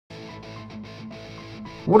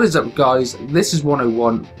What is up guys, this is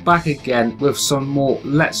 101 back again with some more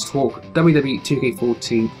Let's Talk WWE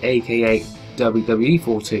 2K14 aka WWE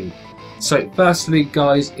 14. So firstly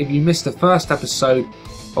guys, if you missed the first episode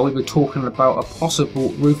where we were talking about a possible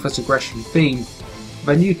ruthless aggression theme,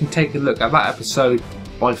 then you can take a look at that episode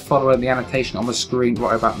by following the annotation on the screen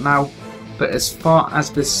right about now. But as far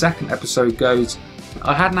as this second episode goes,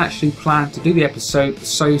 I hadn't actually planned to do the episode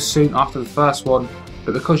so soon after the first one,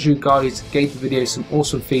 but because you guys gave the video some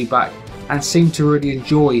awesome feedback and seemed to really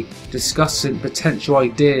enjoy discussing potential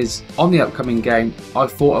ideas on the upcoming game, I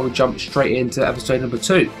thought I would jump straight into episode number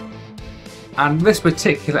 2. And this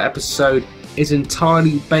particular episode is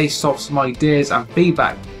entirely based off some ideas and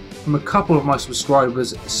feedback from a couple of my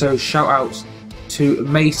subscribers, so shout outs to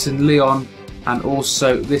Mason Leon and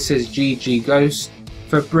also This Is GG Ghost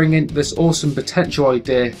for bringing this awesome potential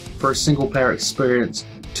idea for a single player experience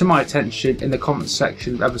to my attention in the comment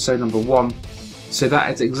section of episode number 1. So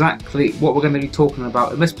that is exactly what we're going to be talking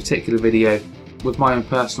about in this particular video with my own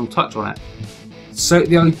personal touch on it. So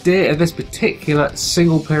the idea of this particular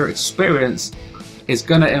single player experience is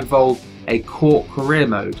going to involve a court career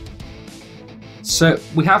mode. So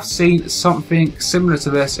we have seen something similar to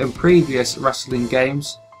this in previous wrestling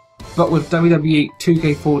games, but with WWE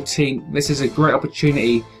 2K14 this is a great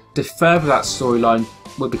opportunity to further that storyline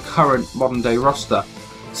with the current modern day roster.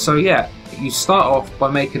 So yeah, you start off by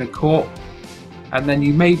making a court and then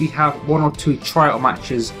you maybe have 1 or 2 tryout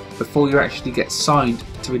matches before you actually get signed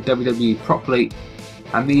to a WWE properly,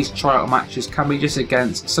 and these tryout matches can be just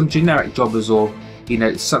against some generic jobbers or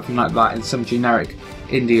something like that in some generic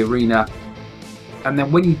indie arena. And then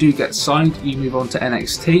when you do get signed, you move on to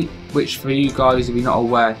NXT, which for you guys, if you're not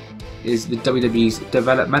aware, is the WWE's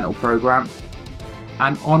developmental program.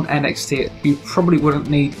 And on NXT you probably wouldn't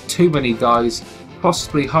need too many guys,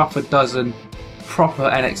 possibly half a dozen proper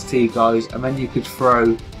NXT guys, and then you could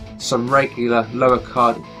throw some regular lower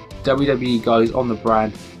card WWE guys on the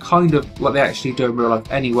brand, kind of like they actually do in real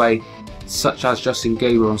life anyway, such as Justin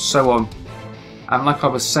Gabriel and so on. And like I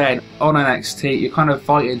was saying, on NXT you're kind of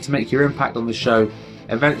fighting to make your impact on the show,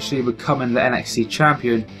 eventually becoming the NXT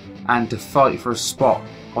champion and to fight for a spot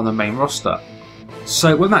on the main roster.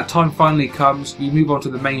 So when that time finally comes, you move on to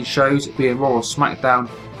the main shows, being Raw or Smackdown,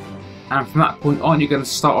 and from that point on you're going to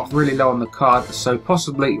start off really low on the card, so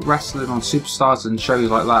possibly wrestling on Superstars and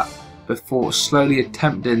shows like that before slowly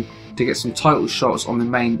attempting to get some title shots on the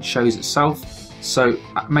main shows itself. So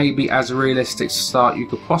maybe as a realistic start you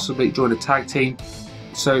could possibly join a tag team,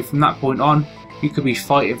 so from that point on you could be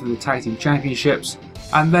fighting for the tag team championships,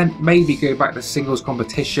 and then maybe go back to singles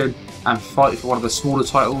competition and fight for one of the smaller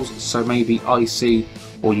titles, so maybe IC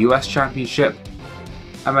or US championship.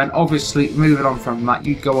 And then obviously moving on from that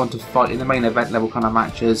you go on to fight in the main event level kind of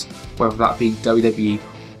matches, whether that be WWE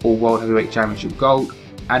or World Heavyweight Championship Gold.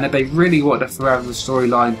 And if they really want to further the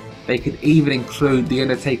storyline, they could even include the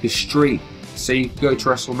Undertaker's streak, so you could go to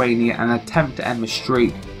Wrestlemania and attempt to end the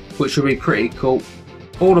streak, which would be pretty cool.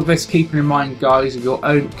 All of this keeping in mind guys of your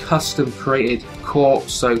own custom created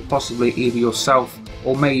court, so possibly either yourself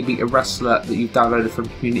or maybe a wrestler that you've downloaded from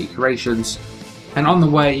Community Creations. And on the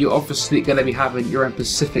way you're obviously going to be having your own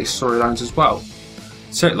specific storylines as well.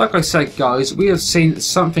 So like I said guys, we have seen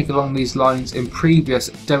something along these lines in previous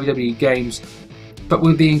WWE games, but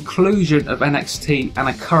with the inclusion of NXT and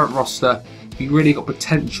a current roster, you really got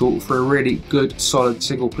potential for a really good solid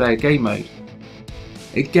single player game mode.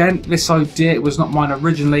 Again, this idea was not mine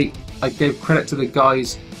originally. I gave credit to the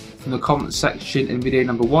guys from the comment section in video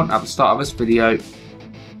number 1 at the start of this video,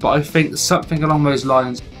 but I think something along those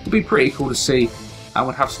lines would be pretty cool to see and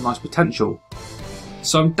would have some nice potential.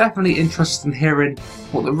 So I'm definitely interested in hearing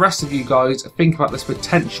what the rest of you guys think about this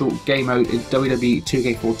potential game mode in WWE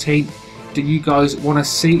 2K14. Do you guys want to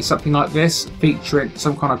see something like this featuring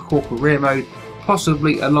some kind of core career mode,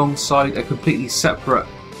 possibly alongside a completely separate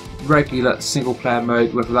regular single player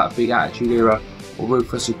mode, whether that be Attitude Era or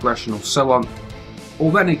Ruthless Aggression or so on?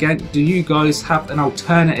 Or then again, do you guys have an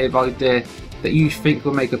alternative idea that you think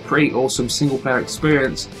will make a pretty awesome single player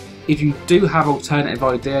experience? If you do have alternative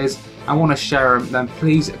ideas and want to share them, then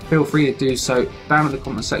please feel free to do so down in the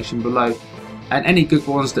comment section below, and any good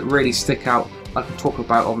ones that really stick out I can talk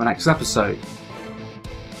about on the next episode.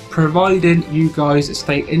 Providing you guys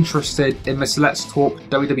stay interested in this Let's Talk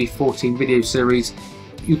WWE 14 video series,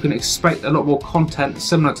 you can expect a lot more content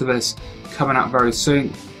similar to this coming out very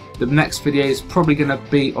soon. The next video is probably going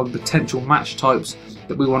to be on potential match types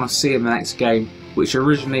that we want to see in the next game, which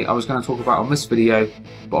originally I was going to talk about on this video,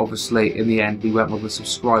 but obviously in the end we went with the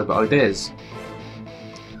subscriber ideas.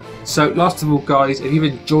 So last of all guys, if you've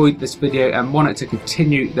enjoyed this video and want it to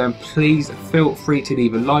continue, then please feel free to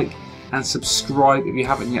leave a like. and subscribe if you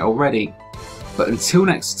haven't yet already. But until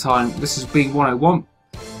next time, this has been 101,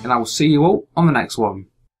 and I will see you all on the next one.